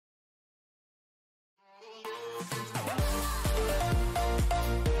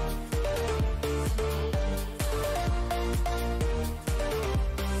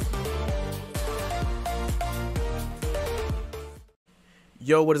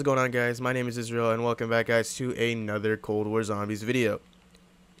Yo, what is going on, guys? My name is Israel and welcome back, guys, to another Cold War Zombies video.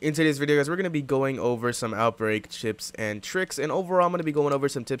 In today's video, guys, we're going to be going over some Outbreak tips and tricks, and overall I'm going to be going over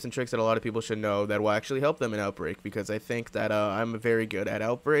some tips and tricks that a lot of people should know that will actually help them in Outbreak, because I think that I'm very good at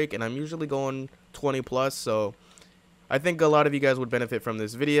Outbreak and I'm usually going 20 plus, so I think a lot of you guys would benefit from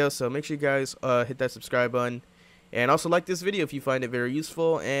this video. So make sure you guys hit that subscribe button. And also like this video if you find it very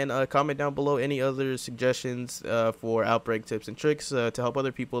useful, and comment down below any other suggestions for Outbreak tips and tricks to help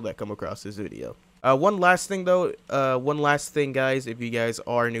other people that come across this video. One last thing, guys, if you guys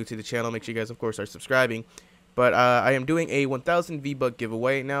are new to the channel, make sure you guys, of course, are subscribing. But I am doing a 1,000 V-Buck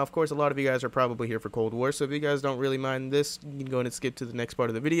giveaway. Now, of course, a lot of you guys are probably here for Cold War, so if you guys don't really mind this, you can go ahead and skip to the next part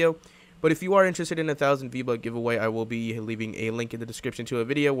of the video. But if you are interested in a 1,000 V-Buck giveaway, I will be leaving a link in the description to a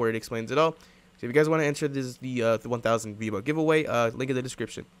video where it explains it all. So if you guys want to enter the 1,000 V-Buck giveaway, link in the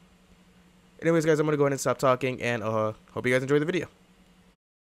description. Anyways, guys, I'm going to go ahead and stop talking, and hope you guys enjoy the video.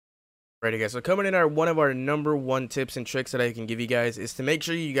 Alrighty, guys, so coming in one of our #1 tips and tricks that I can give you guys is to make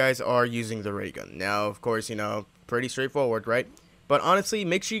sure you guys are using the Raygun. Now, of course, you know, pretty straightforward, right? But honestly,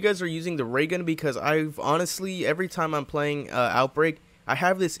 make sure you guys are using the Raygun, because I've honestly, every time I'm playing Outbreak, I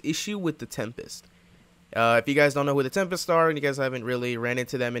have this issue with the Tempest. If you guys don't know who the Tempest are, and you guys haven't really ran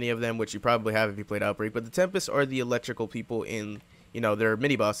into that many of them, which you probably have if you played Outbreak, but the Tempest are the electrical people in, you know, they're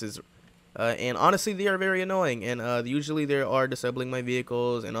mini bosses, and honestly, they are very annoying, and usually they are disabling my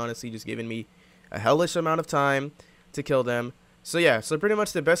vehicles, and honestly just giving me a hellish amount of time to kill them. So yeah, so pretty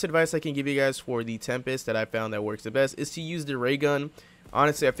much the best advice I can give you guys for the Tempest that I found that works the best is to use the Raygun.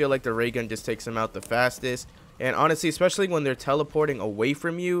 Honestly, I feel like the Raygun just takes them out the fastest. And honestly, especially when they're teleporting away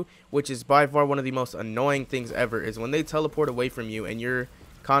from you, which is by far one of the most annoying things ever, is when they teleport away from you and you're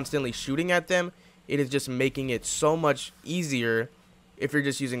constantly shooting at them. It is just making it so much easier if you're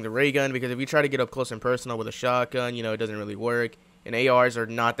just using the Raygun, because if you try to get up close and personal with a shotgun, you know, it doesn't really work. And ARs are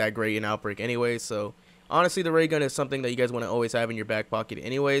not that great in Outbreak anyways, so honestly, the Raygun is something that you guys want to always have in your back pocket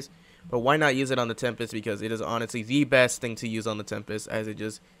anyways. But why not use it on the Tempest, because it is honestly the best thing to use on the Tempest, as it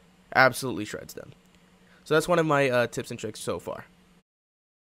just absolutely shreds them. So that's one of my tips and tricks so far.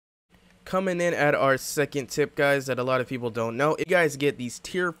 Coming in at our second tip, guys, that a lot of people don't know. If you guys get these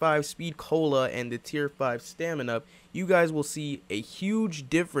tier 5 speed cola and the tier 5 stamina up, you guys will see a huge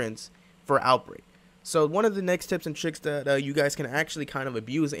difference for Outbreak. So one of the next tips and tricks that you guys can actually kind of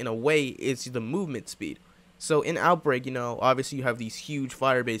abuse in a way is the movement speed. So in Outbreak, you know, obviously you have these huge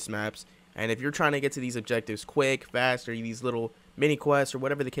fire-based maps, and if you're trying to get to these objectives quick, fast, or these little mini quests or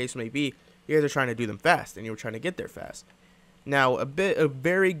whatever the case may be, you guys are trying to do them fast, and you're trying to get there fast. Now, a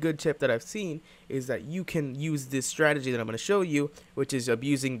very good tip that I've seen is that you can use this strategy that I'm going to show you, which is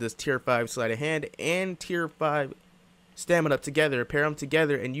abusing this tier 5 sleight of hand and tier 5 stamina together, pair them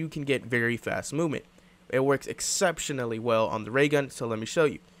together, and you can get very fast movement. It works exceptionally well on the Raygun, so let me show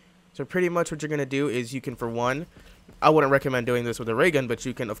you. So pretty much what you're going to do is you can, for one, I wouldn't recommend doing this with a Raygun, but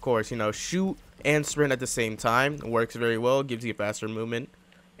you can, of course, you know, shoot and sprint at the same time. It works very well, gives you faster movement.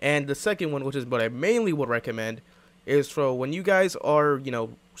 And the second one, which is what I mainly would recommend, is for when you guys are, you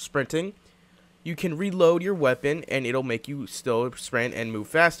know, sprinting, you can reload your weapon and it'll make you still sprint and move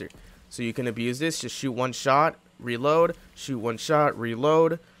faster. So you can abuse this, just shoot one shot, reload, shoot one shot,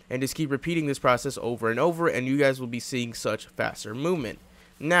 reload, and just keep repeating this process over and over, and you guys will be seeing such faster movement.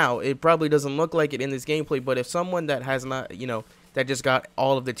 Now, it probably doesn't look like it in this gameplay, but if someone that has not, you know, that just got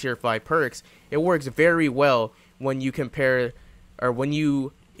all of the tier 5 perks, it works very well when you compare, or when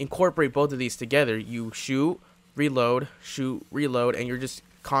you incorporate both of these together. You shoot, reload, and you're just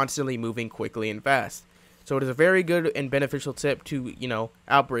constantly moving quickly and fast. So it is a very good and beneficial tip to, you know,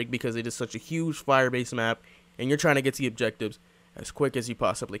 Outbreak, because it is such a huge fire-based map, and you're trying to get to the objectives as quick as you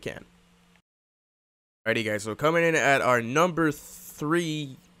possibly can. Alrighty, guys, so coming in at our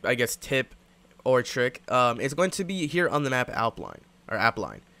 #3, I guess, tip or trick, it's going to be here on the map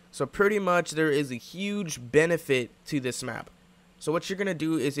Apline. So pretty much there is a huge benefit to this map. So what you're going to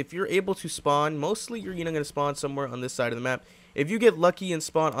do is, if you're able to spawn, mostly you're going to spawn somewhere on this side of the map. If you get lucky and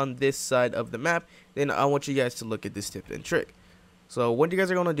spawn on this side of the map, then I want you guys to look at this tip and trick. So what you guys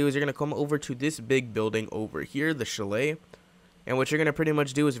are going to do is you're going to come over to this big building over here, the chalet. And what you're going to pretty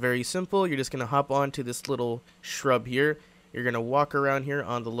much do is very simple. You're just going to hop onto this little shrub here. You're going to walk around here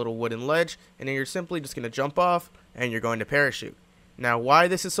on the little wooden ledge, and then you're simply just going to jump off, and you're going to parachute. Now, why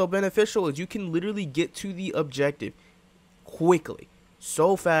this is so beneficial is you can literally get to the objective quickly,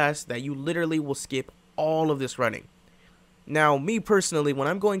 so fast that you literally will skip all of this running. Now, me personally, when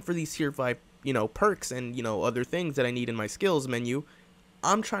I'm going for these tier 5 perks and, other things that I need in my skills menu.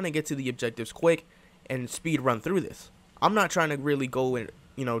 I'm trying to get to the objectives quick and speed run through this. I'm not trying to really go and,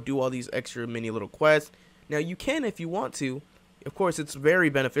 do all these extra mini little quests. Now, you can if you want to. Of course, it's very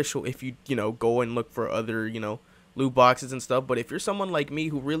beneficial if you, go and look for other, loot boxes and stuff. But if you're someone like me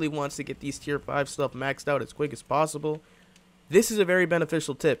who really wants to get these tier 5 stuff maxed out as quick as possible, this is a very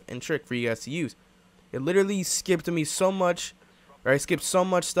beneficial tip and trick for you guys to use. It literally skipped me so much, or I skipped so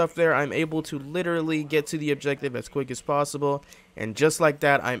much stuff there. I'm able to literally get to the objective as quick as possible. And just like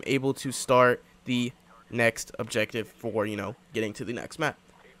that, I'm able to start the next objective for, getting to the next map.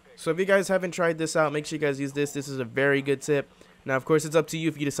 So if you guys haven't tried this out, make sure you guys use this. This is a very good tip. Now, of course, it's up to you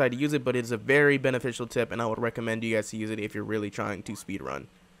if you decide to use it, but it's a very beneficial tip, and I would recommend you guys to use it if you're really trying to speedrun.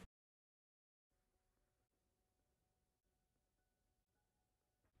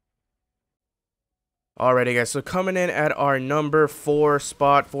 Alrighty guys, so coming in at our number 4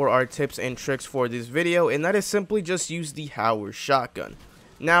 spot for our tips and tricks for this video, and that is simply just use the HAUER shotgun.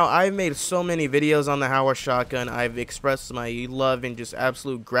 Now, I've made so many videos on the HAUER shotgun. I've expressed my love and just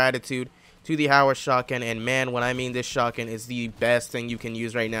absolute gratitude to the HAUER shotgun, and man, when I mean this shotgun is the best thing you can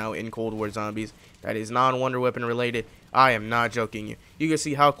use right now in Cold War Zombies that is non-wonder weapon related. I am not joking you. You can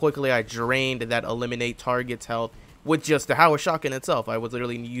see how quickly I drained that eliminate targets health with just the HAUER shotgun itself. I was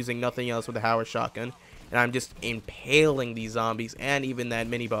literally using nothing else with the HAUER shotgun, and I'm just impaling these zombies and even that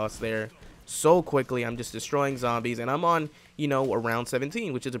mini boss there so quickly. I'm just destroying zombies, and I'm on, around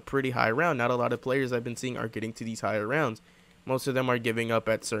 17, which is a pretty high round. Not a lot of players I've been seeing are getting to these higher rounds. Most of them are giving up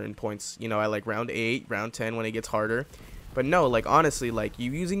at certain points, at like round 8, round 10 when it gets harder. But no, like honestly, like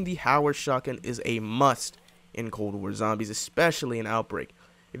you using the HAUER shotgun is a must in Cold War Zombies, especially in Outbreak.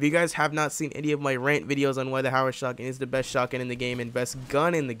 If you guys have not seen any of my rant videos on why the HAUER shotgun is the best shotgun in the game and best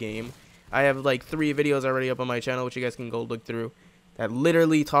gun in the game, I have like 3 videos already up on my channel, which you guys can go look through, that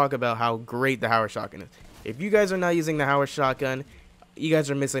literally talk about how great the HAUER shotgun is. If you guys are not using the HAUER shotgun, you guys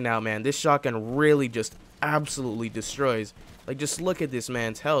are missing out, man. This shotgun really just absolutely destroys. Like, just look at this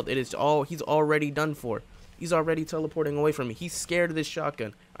man's health. He's already done for. He's already teleporting away from me. He's scared of this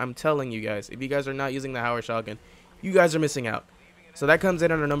shotgun. I'm telling you guys, if you guys are not using the HAUER shotgun, you guys are missing out. So that comes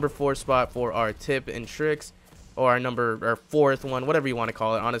in on our number 4 spot for our tip and tricks, or our 4th one, whatever you want to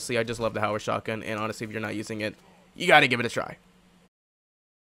call it. Honestly, I just love the HAUER shotgun, and honestly, if you're not using it, you got to give it a try.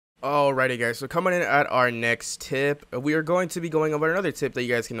 Alrighty guys, so coming in at our next tip, we are going to be going over another tip that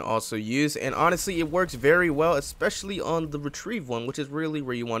you guys can also use, and honestly it works very well, especially on the retrieve one, which is really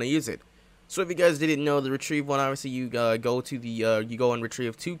where you want to use it. So if you guys didn't know, the retrieve one, obviously you go and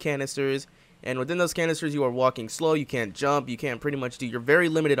retrieve 2 canisters, and within those canisters you are walking slow, you can't jump, you can't pretty much you're very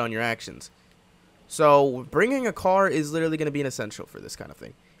limited on your actions. So bringing a car is literally going to be an essential for this kind of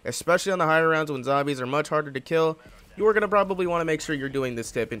thing, especially on the higher rounds when zombies are much harder to kill. You are going to probably want to make sure you're doing this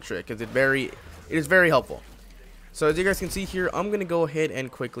tip and trick, because it is very helpful. So as you guys can see here, I'm going to go ahead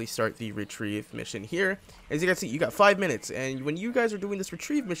and quickly start the retrieve mission here. As you guys see, you got 5 minutes, and when you guys are doing this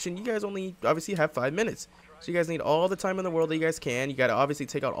retrieve mission, you guys only obviously have 5 minutes. So you guys need all the time in the world that you guys can. You got to obviously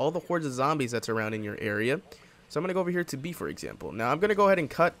take out all the hordes of zombies that's around in your area. So I'm going to go over here to B, for example. Now I'm going to go ahead and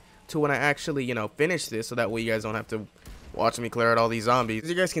cut to when I actually, finish this, so that way you guys don't have to watch me clear out all these zombies. As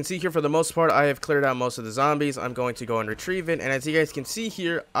you guys can see here, for the most part, I have cleared out most of the zombies. I'm going to go and retrieve it, and as you guys can see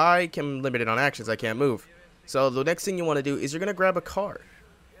here, I am limited on actions. I can't move. So the next thing you want to do is you're going to grab a car.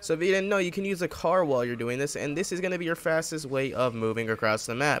 So if you didn't know, you can use a car while you're doing this, and this is going to be your fastest way of moving across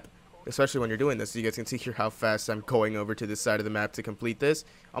the map, especially when you're doing this. So you guys can see here how fast I'm going over to this side of the map to complete this.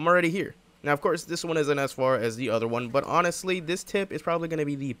 I'm already here. Now, of course, this one isn't as far as the other one, but honestly, this tip is probably going to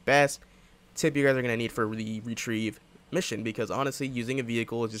be the best tip you guys are going to need for the retrieve mission, because honestly, using a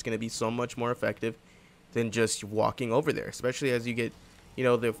vehicle is just going to be so much more effective than just walking over there, especially as you get,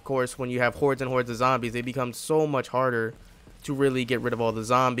 of course, when you have hordes and hordes of zombies, it becomes so much harder to really get rid of all the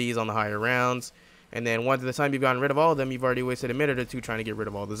zombies on the higher rounds. And then once the time you've gotten rid of all of them, you've already wasted a minute or two trying to get rid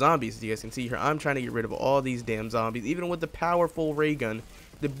of all the zombies. As you guys can see here, I'm trying to get rid of all these damn zombies. Even with the powerful Raygun,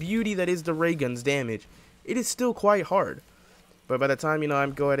 the beauty that is the Raygun's damage, it is still quite hard. But by the time,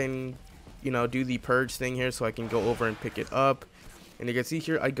 I'm go ahead and do the purge thing here, so I can go over and pick it up. And you can see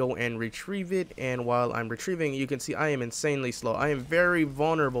here, I go and retrieve it, and while I'm retrieving, you can see I am insanely slow. I am very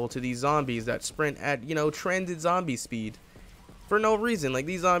vulnerable to these zombies that sprint at, transit zombie speed for no reason. Like,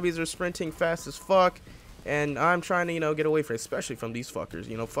 these zombies are sprinting fast as fuck, and I'm trying to, get away from, especially from these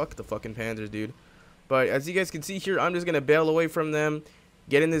fuckers. Fuck the fucking panzers, dude. But as you guys can see here, I'm just gonna bail away from them,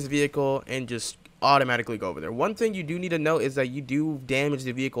 get in this vehicle, and just automatically go over there. One thing you do need to know is that you do damage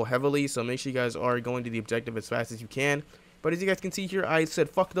the vehicle heavily, so make sure you guys are going to the objective as fast as you can. But as you guys can see here, I said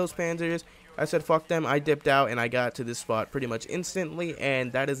fuck those panzers, I said fuck them, I dipped out, and I got to this spot pretty much instantly,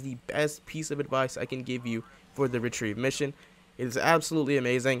 and that is the best piece of advice I can give you for the retrieve mission. It is absolutely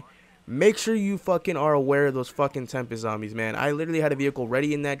amazing. Make sure you fucking are aware of those fucking Tempest zombies, man. I literally had a vehicle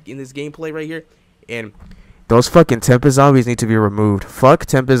ready in this gameplay right here, and those fucking Tempest zombies need to be removed. Fuck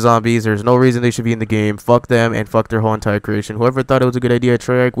Tempest zombies. There's no reason they should be in the game. Fuck them and fuck their whole entire creation. Whoever thought it was a good idea,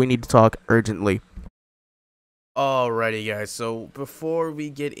 Treyarch, we need to talk urgently. Alrighty, guys. So before we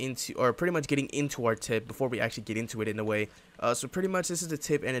get into, or pretty much getting into our tip, before we actually get into it in a way, so pretty much this is the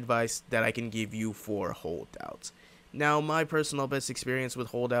tip and advice that I can give you for holdouts. Now, my personal best experience with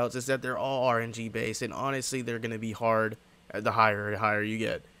holdouts is that they're all RNG based, and honestly, they're gonna be hard the higher you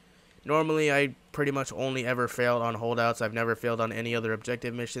get. Normally, I pretty much only ever failed on holdouts. I've never failed on any other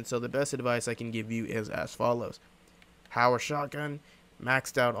objective mission, so the best advice I can give you is as follows. HAUER shotgun,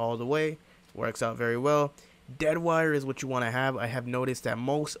 maxed out all the way, works out very well. Dead wire is what you want to have. I have noticed that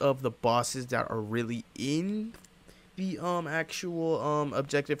most of the bosses that are really in the actual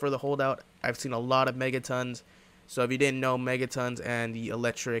objective for the holdout, I've seen a lot of megatons. So if you didn't know, megatons and the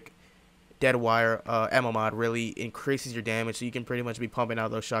electric dead wire ammo mod really increases your damage, so you can pretty much be pumping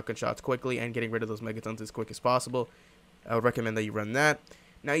out those shotgun shots quickly and getting rid of those megatons as quick as possible. I would recommend that you run that.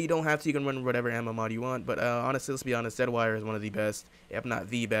 Now, you don't have to. You can run whatever ammo mod you want, but honestly, let's be honest, dead wire is one of the best, if not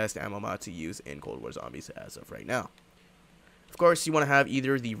the best, ammo mod to use in Cold War Zombies as of right now. Of course, you want to have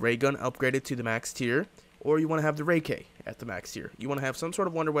either the Raygun upgraded to the max tier, or you want to have the Ray-K at the max tier. You want to have some sort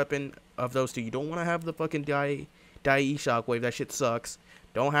of wonder weapon of those two. You don't want to have the fucking Die shockwave. That shit sucks.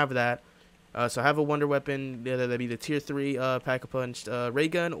 Don't have that. So have a wonder weapon, that'd be the tier 3 pack-a-punch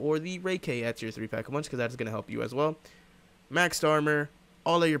Raygun, or the Ray-K at tier 3 pack-a-punch, because that's going to help you as well. Maxed armor,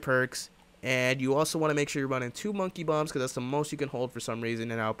 all of your perks, and you also want to make sure you're running 2 monkey bombs, because that's the most you can hold for some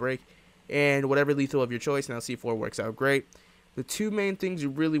reason in Outbreak, and whatever lethal of your choice. Now C4 works out great. The 2 main things you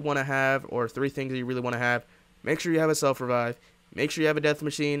really want to have, or 3 things that you really want to have: make sure you have a self-revive, make sure you have a death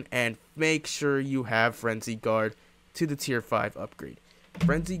machine, and make sure you have Frenzy Guard to the tier 5 upgrade.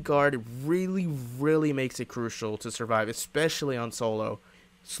 Frenzy Guard really makes it crucial to survive, especially on solo.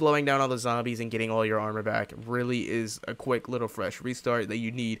 Slowing down all the zombies and getting all your armor back really is a quick little fresh restart that you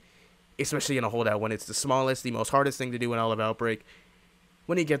need, especially in a holdout when it's the smallest, the most hardest thing to do in all of Outbreak.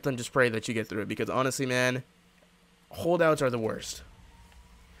 When you get them, just pray that you get through it, because honestly, man, holdouts are the worst.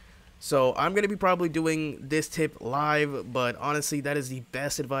 So I'm going to be probably doing this tip live, but honestly, that is the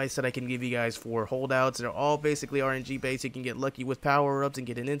best advice that I can give you guys for holdouts. They're all basically RNG based. You can get lucky with power-ups and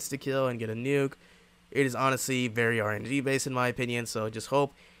get an insta-kill and get a nuke. It is honestly very RNG based in my opinion, so just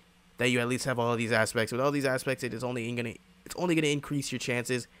hope that you at least have all of these aspects. With all these aspects, it's only gonna increase your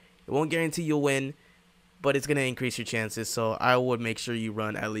chances. It won't guarantee you'll win, but it's gonna increase your chances. So I would make sure you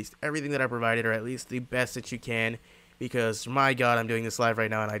run at least everything that I provided, or at least the best that you can, because my god, I'm doing this live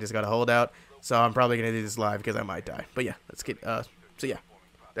right now and I just got a holdout, so I'm probably gonna do this live because I might die. But yeah, let's get so yeah,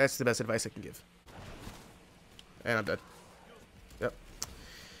 that's the best advice I can give. And I'm dead. Yep.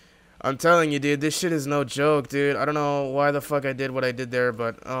 I'm telling you, dude, this shit is no joke, dude. I don't know why the fuck I did what I did there,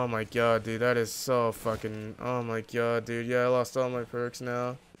 but oh my god, dude, that is so fucking, oh my god, dude. Yeah, I lost all my perks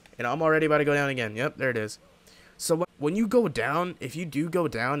now. And I'm already about to go down again. Yep, there it is. So when you go down, if you do go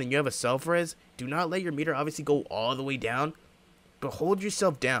down and you have a self-res, do not let your meter obviously go all the way down, but hold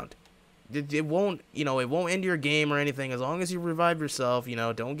yourself down. It won't, you know, it won't end your game or anything as long as you revive yourself, you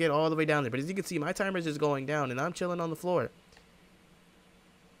know. Don't get all the way down there. But as you can see, my timer is just going down and I'm chilling on the floor.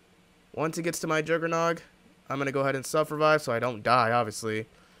 Once it gets to my Juggernog, I'm going to go ahead and self-revive so I don't die, obviously.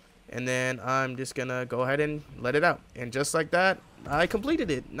 And then I'm just going to go ahead and let it out. And just like that, I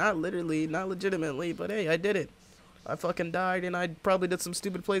completed it. Not literally, not legitimately, but hey, I did it. I fucking died, and I probably did some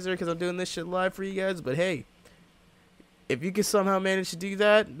stupid plays there because I'm doing this shit live for you guys. But hey, if you can somehow manage to do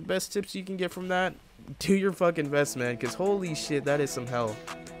that, the best tips you can get from that, do your fucking best, man. Because holy shit, that is some hell.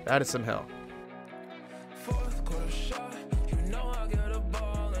 That is some hell. Fourth quarter shot, you know I got a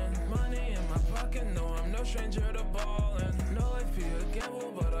ball and money in my pocket. No, I'm no stranger to ball.